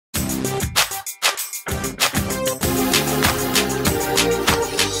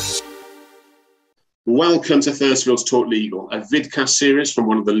Welcome to Thursfields Talk Legal, a vidcast series from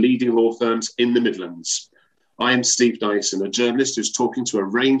one of the leading law firms in the Midlands. I am Steve Dyson, a journalist who's talking to a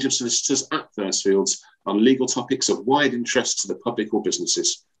range of solicitors at Thursfields on legal topics of wide interest to the public or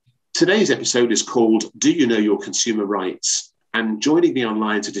businesses. Today's episode is called Do You Know Your Consumer Rights? And joining me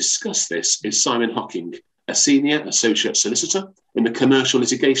online to discuss this is Simon Hocking, a Senior Associate Solicitor in the Commercial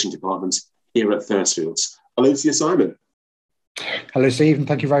Litigation Department here at Thursfields. Hello to you, Simon. Hello, Steve, and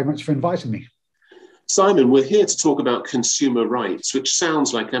thank you very much for inviting me. Simon, we're here to talk about consumer rights, which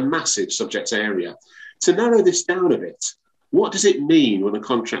sounds like a massive subject area. To narrow this down a bit, what does it mean when a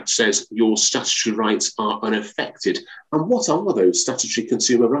contract says your statutory rights are unaffected? And what are those statutory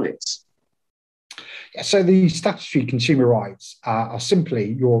consumer rights? So the statutory consumer rights are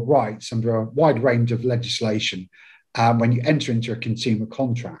simply your rights under a wide range of legislation when you enter into a consumer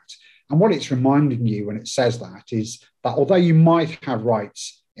contract. And what it's reminding you when it says that is that although you might have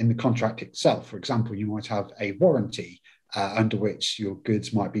rights in the contract itself, for example, you might have a warranty under which your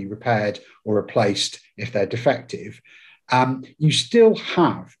goods might be repaired or replaced if they're defective, you still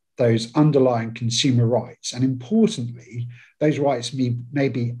have those underlying consumer rights. And importantly, those rights may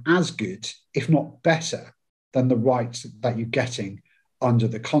be as good, if not better, than the rights that you're getting under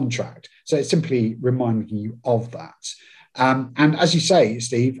the contract. So it's simply reminding you of that. And as you say,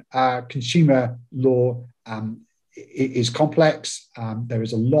 Steve, consumer law is complex. There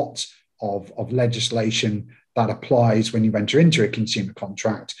is a lot of legislation that applies when you enter into a consumer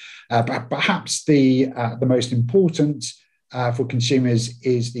contract. But perhaps the most important for consumers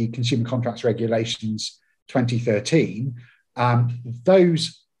is the Consumer Contracts Regulations 2013.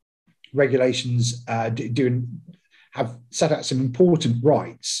 Those regulations have set out some important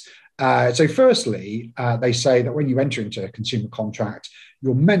rights. So firstly, they say that when you enter into a consumer contract,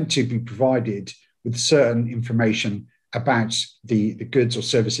 you're meant to be provided with certain information about the goods or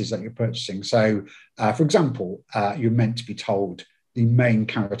services that you're purchasing. So, for example, you're meant to be told the main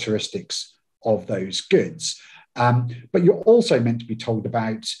characteristics of those goods. But you're also meant to be told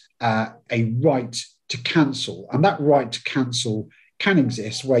about a right to cancel. And that right to cancel can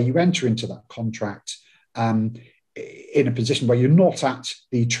exist where you enter into that contract in a position where you're not at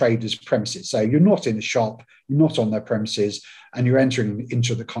the trader's premises. So you're not in the shop, you're not on their premises, and you're entering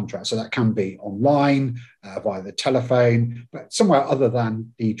into the contract. So that can be online, via the telephone, but somewhere other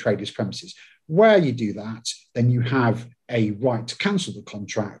than the trader's premises. Where you do that, then you have a right to cancel the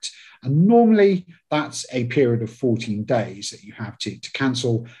contract. And normally that's a period of 14 days that you have to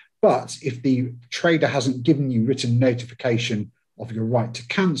cancel. But if the trader hasn't given you written notification of your right to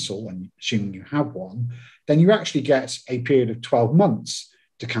cancel, and assuming you have one, then you actually get a period of 12 months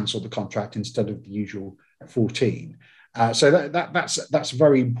to cancel the contract instead of the usual 14. So that's a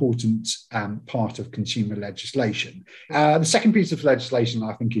very important part of consumer legislation. The second piece of legislation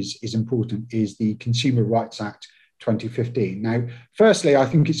I think is important is the Consumer Rights Act 2015. Now, firstly, I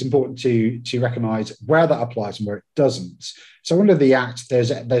think it's important to recognise where that applies and where it doesn't. So under the Act, there's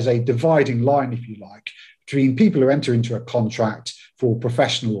a dividing line, if you like, between people who enter into a contract for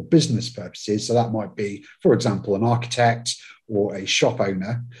professional or business purposes. So that might be, for example, an architect or a shop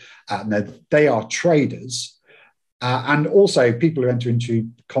owner. They are traders. And also people who enter into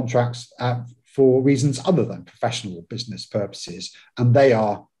contracts for reasons other than professional or business purposes, and they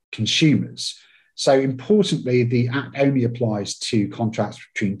are consumers. So importantly, the Act only applies to contracts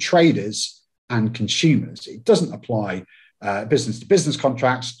between traders and consumers. It doesn't apply business-to-business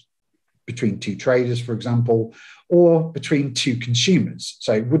contracts between two traders, for example, or between two consumers.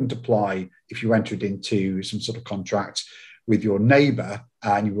 So it wouldn't apply if you entered into some sort of contract with your neighbour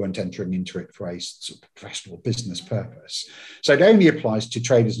and you weren't entering into it for a sort of professional business purpose. So it only applies to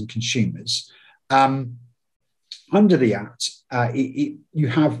traders and consumers. Under the Act, you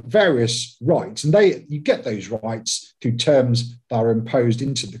have various rights, and you get those rights through terms that are imposed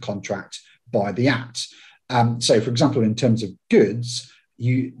into the contract by the Act. So, for example, in terms of goods,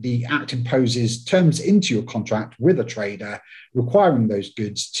 the Act imposes terms into your contract with a trader requiring those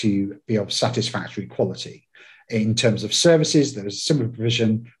goods to be of satisfactory quality. In terms of services, there is a similar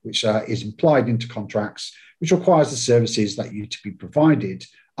provision which is implied into contracts, which requires the services that you to be provided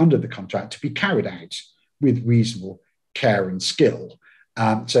under the contract to be carried out with reasonable care and skill.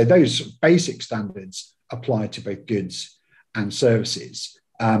 So those basic standards apply to both goods and services.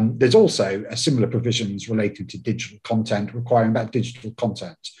 There's also a similar provisions related to digital content, requiring that digital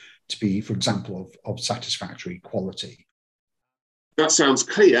content to be, for example, of satisfactory quality. That sounds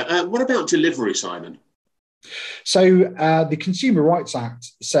clear. What about delivery, Simon? So the Consumer Rights Act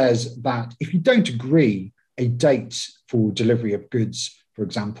says that if you don't agree a date for delivery of goods, for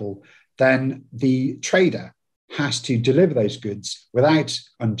example, then the trader has to deliver those goods without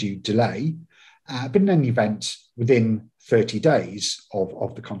undue delay. but in any event, within 30 days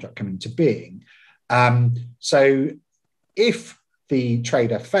of the contract coming to being. So if the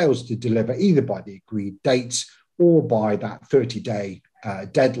trader fails to deliver either by the agreed date or by that 30-day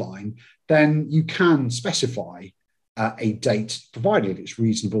deadline, then you can specify a date, provided it's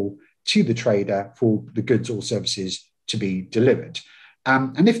reasonable, to the trader for the goods or services to be delivered.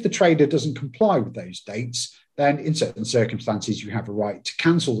 And if the trader doesn't comply with those dates, then in certain circumstances, you have a right to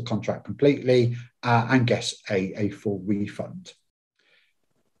cancel the contract completely and get a full refund.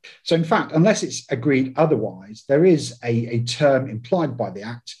 So in fact, unless it's agreed otherwise, there is a term implied by the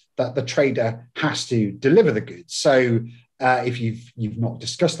Act that the trader has to deliver the goods. So if you've not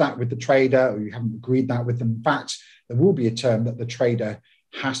discussed that with the trader or you haven't agreed that with them, in fact, there will be a term that the trader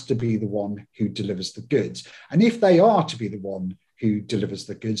has to be the one who delivers the goods. And if they are to be the one who delivers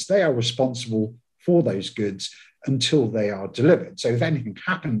the goods, they are responsible for those goods until they are delivered. So if anything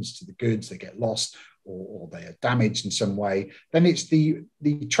happens to the goods, they get lost or they are damaged in some way, then it's the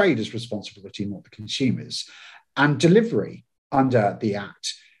trader's responsibility, not the consumer's. And delivery under the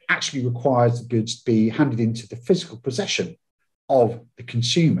Act actually requires the goods to be handed into the physical possession of the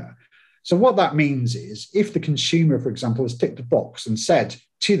consumer. So what that means is if the consumer, for example, has ticked a box and said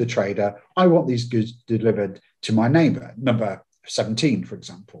to the trader, I want these goods delivered to my neighbour, number 17, for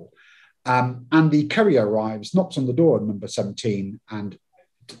example, and the courier arrives, knocks on the door at number 17 and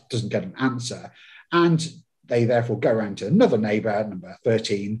doesn't get an answer, and they therefore go around to another neighbour, number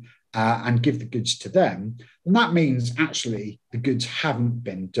 13, and give the goods to them, then that means actually the goods haven't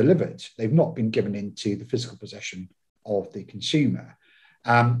been delivered. They've not been given into the physical possession of the consumer.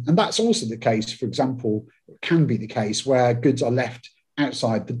 And that's also the case, for example, it can be the case where goods are left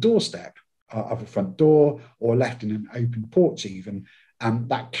outside the doorstep of a front door or left in an open porch even.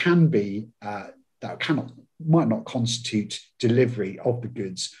 That can be, might not constitute delivery of the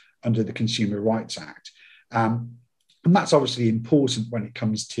goods under the Consumer Rights Act. And that's obviously important when it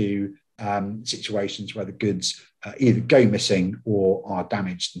comes to situations where the goods either go missing or are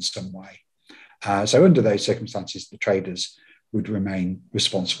damaged in some way. So under those circumstances, the traders would remain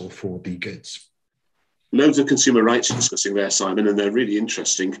responsible for the goods. Loads of consumer rights you're discussing there, Simon, and they're really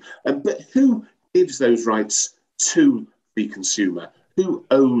interesting. But who gives those rights to the consumer? Who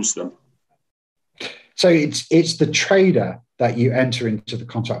owes them? So it's the trader that you enter into the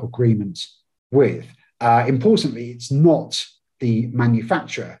contract agreement with. Importantly, it's not the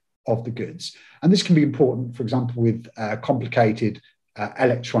manufacturer of the goods. And this can be important, for example, with complicated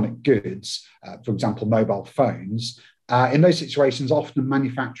electronic goods, for example, mobile phones. In those situations, often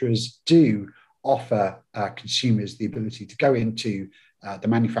manufacturers do offer consumers the ability to go into the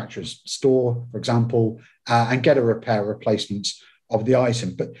manufacturer's store, for example, and get a repair or replacement of the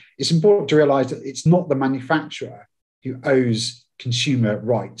item. But it's important to realise that it's not the manufacturer who owes consumer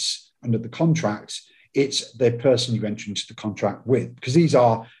rights under the contract. It's the person you enter into the contract with, because these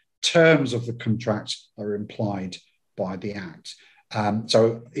are terms of the contract that are implied by the Act.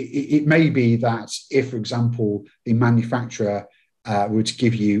 So it may be that if, for example, the manufacturer were to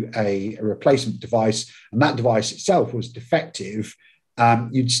give you a replacement device and that device itself was defective,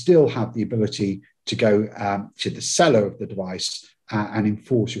 you'd still have the ability to go to the seller of the device and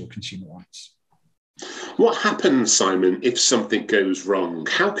enforce your consumer rights. What happens, Simon, if something goes wrong?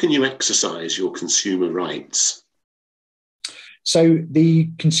 How can you exercise your consumer rights? So the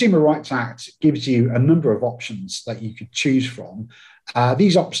Consumer Rights Act gives you a number of options that you could choose from.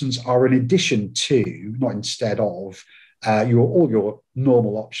 These options are in addition to, not instead of, all your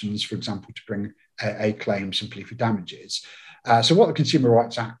normal options, for example, to bring a claim simply for damages. So what the Consumer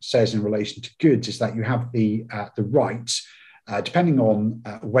Rights Act says in relation to goods is that you have the right, depending on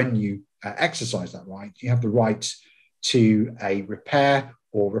when you exercise that right, you have the right to a repair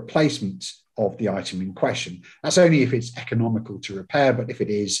or replacement of the item in question. That's only if it's economical to repair, but if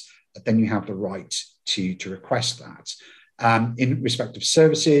it is, then you have the right to request that. In respect of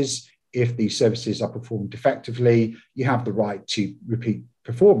services, if the services are performed effectively, you have the right to repeat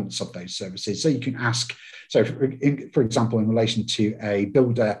performance of those services. So you can ask, so for example, in relation to a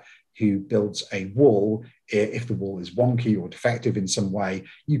builder who builds a wall, if the wall is wonky or defective in some way,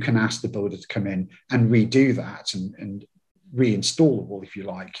 you can ask the builder to come in and redo that and reinstall the wall, if you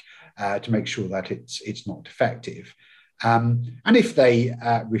like, to make sure that it's not defective. And if they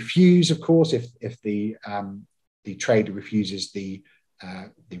refuse, of course, if the trader refuses the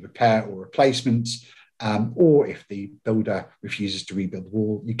repair or replacement, or if the builder refuses to rebuild the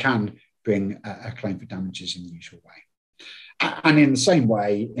wall, you can bring a claim for damages in the usual way. And in the same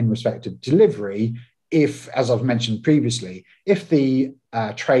way, in respect of delivery, if, as I've mentioned previously, if the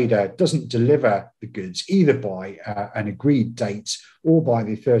trader doesn't deliver the goods either by an agreed date or by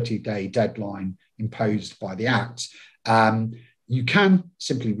the 30-day deadline imposed by the Act, you can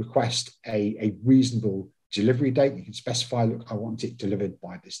simply request a reasonable delivery date. You can specify, look, I want it delivered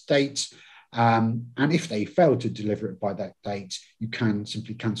by this date. And if they fail to deliver it by that date, you can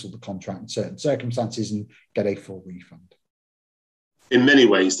simply cancel the contract in certain circumstances and get a full refund. In many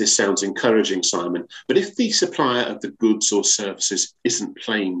ways, this sounds encouraging, Simon. But if the supplier of the goods or services isn't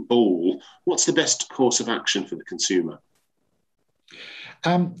playing ball, what's the best course of action for the consumer?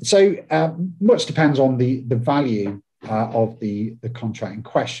 Much depends on the value of the contract in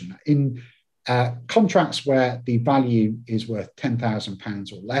question. In contracts where the value is worth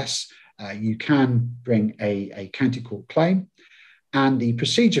 £10,000 or less, you can bring a county court claim. And the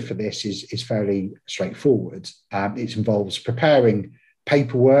procedure for this is fairly straightforward. It involves preparing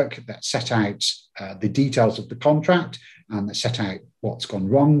paperwork that set out the details of the contract and that set out what's gone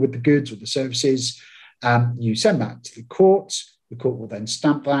wrong with the goods or the services. You send that to the court. The court will then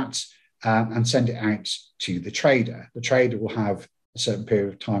stamp that and send it out to the trader. The trader will have a certain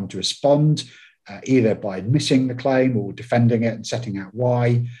period of time to respond, either by admitting the claim or defending it and setting out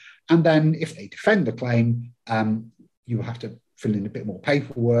why. And then if they defend the claim, you will have to fill in a bit more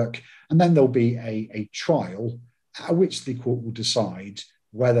paperwork. And then there'll be a trial at which the court will decide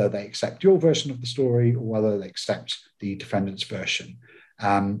whether they accept your version of the story or whether they accept the defendant's version.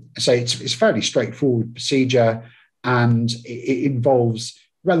 So it's fairly straightforward procedure, and it involves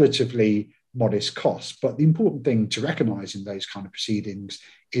relatively modest costs. But the important thing to recognise in those kind of proceedings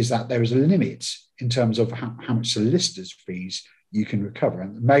is that there is a limit in terms of how much solicitors' fees you can recover.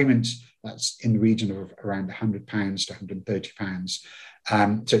 And at the moment, that's in the region of around £100 to £130.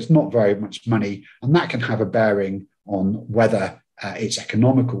 So it's not very much money, and that can have a bearing on whether it's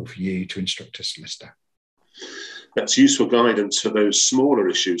economical for you to instruct a solicitor. That's useful guidance for those smaller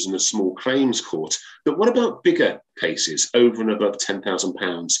issues in the small claims court. But what about bigger cases over and above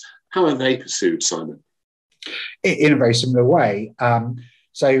 £10,000? How are they pursued, Simon? In a very similar way.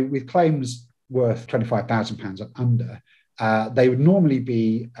 So with claims worth £25,000 and under, they would normally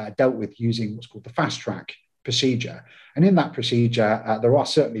be dealt with using what's called the fast track procedure. And in that procedure, there are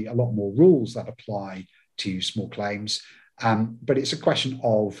certainly a lot more rules that apply to small claims. But it's a question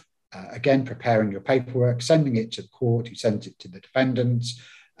of, again, preparing your paperwork, sending it to the court, you send it to the defendant.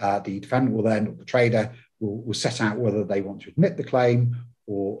 The defendant will then, or the trader, will set out whether they want to admit the claim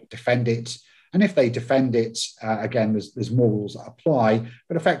or defend it. And if they defend it, again, there's more rules that apply,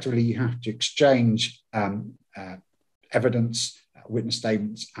 but effectively you have to exchange evidence, witness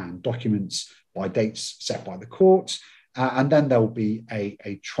statements and documents by dates set by the court. And then there'll be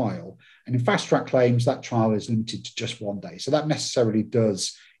a trial. And in fast track claims, that trial is limited to just 1 day. So that necessarily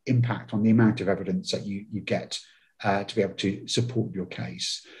does impact on the amount of evidence that you get to be able to support your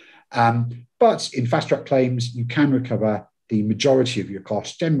case. But in fast track claims, you can recover the majority of your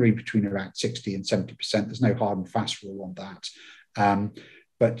costs, generally between around 60 and 70%. There's no hard and fast rule on that.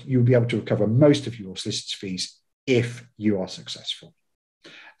 But you'll be able to recover most of your solicitor's fees if you are successful.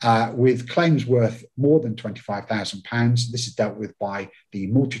 With claims worth more than £25,000, this is dealt with by the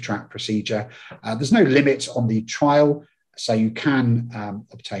multi-track procedure. There's no limit on the trial, so you can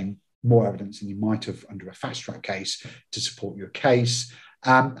obtain more evidence than you might have under a fast-track case to support your case.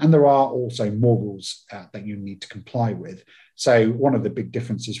 And there are also more rules that you need to comply with. So one of the big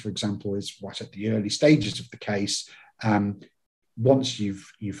differences, for example, is right at the early stages of the case, once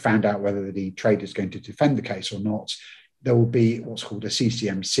you've found out whether the trader is going to defend the case or not, there will be what's called a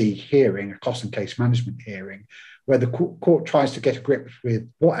CCMC hearing, a cost and case management hearing, where the court tries to get a grip with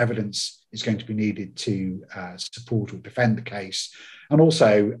what evidence is going to be needed to support or defend the case, and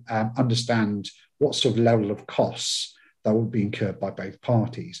also understand what sort of level of costs that will be incurred by both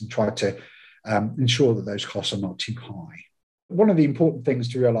parties, and try to ensure that those costs are not too high. One of the important things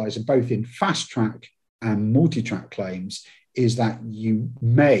to realise in both in fast track and multi-track claims is that you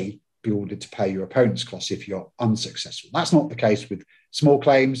may be ordered to pay your opponent's costs if you're unsuccessful. That's not the case with small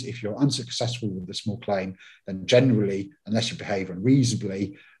claims. If you're unsuccessful with the small claim, then generally, unless you behave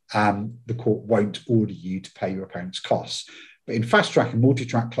unreasonably, the court won't order you to pay your opponent's costs. But in fast track and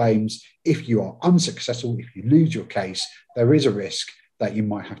multi-track claims, if you are unsuccessful, if you lose your case, there is a risk that you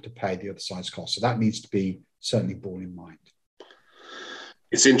might have to pay the other side's costs. So that needs to be certainly borne in mind.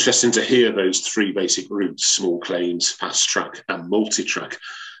 It's interesting to hear those three basic routes: small claims, fast track and multi-track.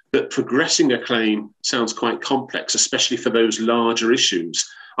 But progressing a claim sounds quite complex, especially for those larger issues.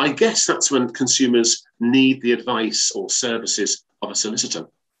 I guess that's when consumers need the advice or services of a solicitor.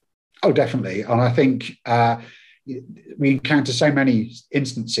 Oh, definitely. And I think we encounter so many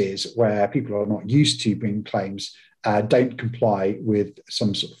instances where people are not used to bringing claims, don't comply with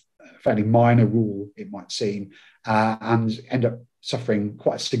some sort of fairly minor rule, it might seem, and end up suffering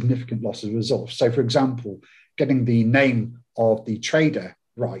quite a significant loss as a result. So, for example, getting the name of the trader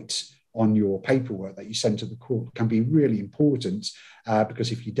right on your paperwork that you send to the court can be really important,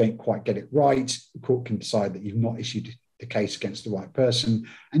 because if you don't quite get it right, the court can decide that you've not issued the case against the right person,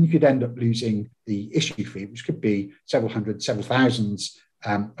 and you could end up losing the issue fee, which could be several hundred, several thousands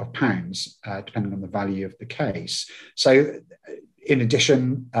of pounds, depending on the value of the case. So in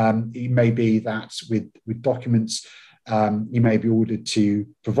addition, it may be that with documents, you may be ordered to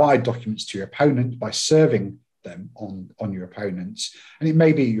provide documents to your opponent by serving them on your opponent. And it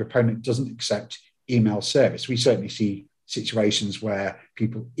may be your opponent doesn't accept email service. We certainly see situations where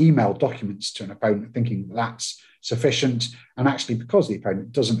people email documents to an opponent thinking that's sufficient. And actually, because the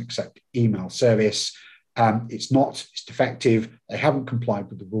opponent doesn't accept email service, it's defective, they haven't complied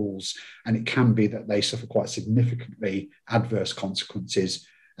with the rules, and it can be that they suffer quite significantly adverse consequences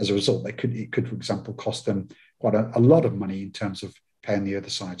as a result. It could, for example, cost them quite a lot of money in terms of paying the other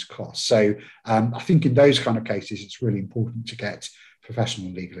side's costs. So I think in those kind of cases, it's really important to get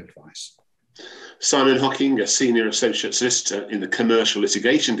professional legal advice. Simon Hocking, a Senior Associate Solicitor in the Commercial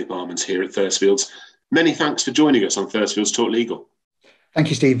Litigation Department here at Thursfields. Many thanks for joining us on Thursfields Talk Legal. Thank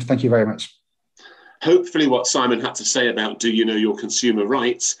you, Steve. Thank you very much. Hopefully what Simon had to say about do you know your consumer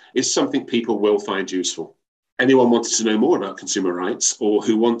rights is something people will find useful. Anyone wanted to know more about consumer rights or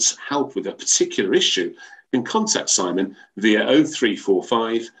who wants help with a particular issue can contact Simon via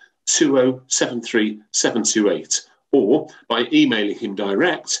 0345 2073 728 or by emailing him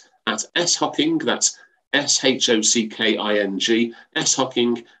direct at shocking, that's SHOCKING,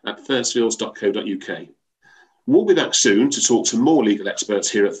 shocking@thursfields.co.uk. We'll be back soon to talk to more legal experts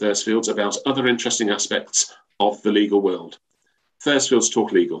here at Thursfields about other interesting aspects of the legal world. Thursfields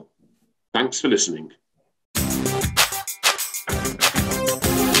Talk Legal. Thanks for listening.